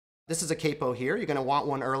This is a capo here. You're gonna want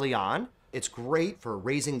one early on. It's great for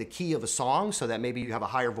raising the key of a song so that maybe you have a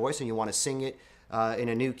higher voice and you want to sing it in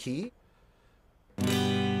a new key.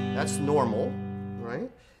 That's normal, right?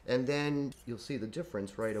 And then you'll see the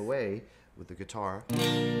difference right away with the guitar,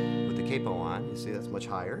 with the capo on. You see that's much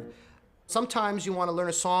higher. Sometimes you want to learn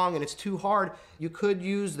a song and it's too hard. You could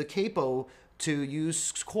use the capo to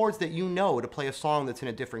use chords that you know to play a song that's in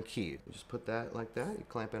a different key. You just put that like that, you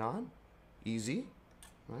clamp it on, easy.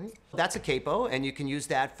 Right? That's a capo, and you can use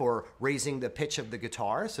that for raising the pitch of the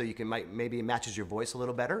guitar, so you can maybe it matches your voice a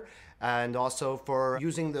little better, and also for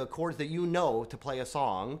using the chords that you know to play a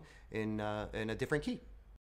song in a different key.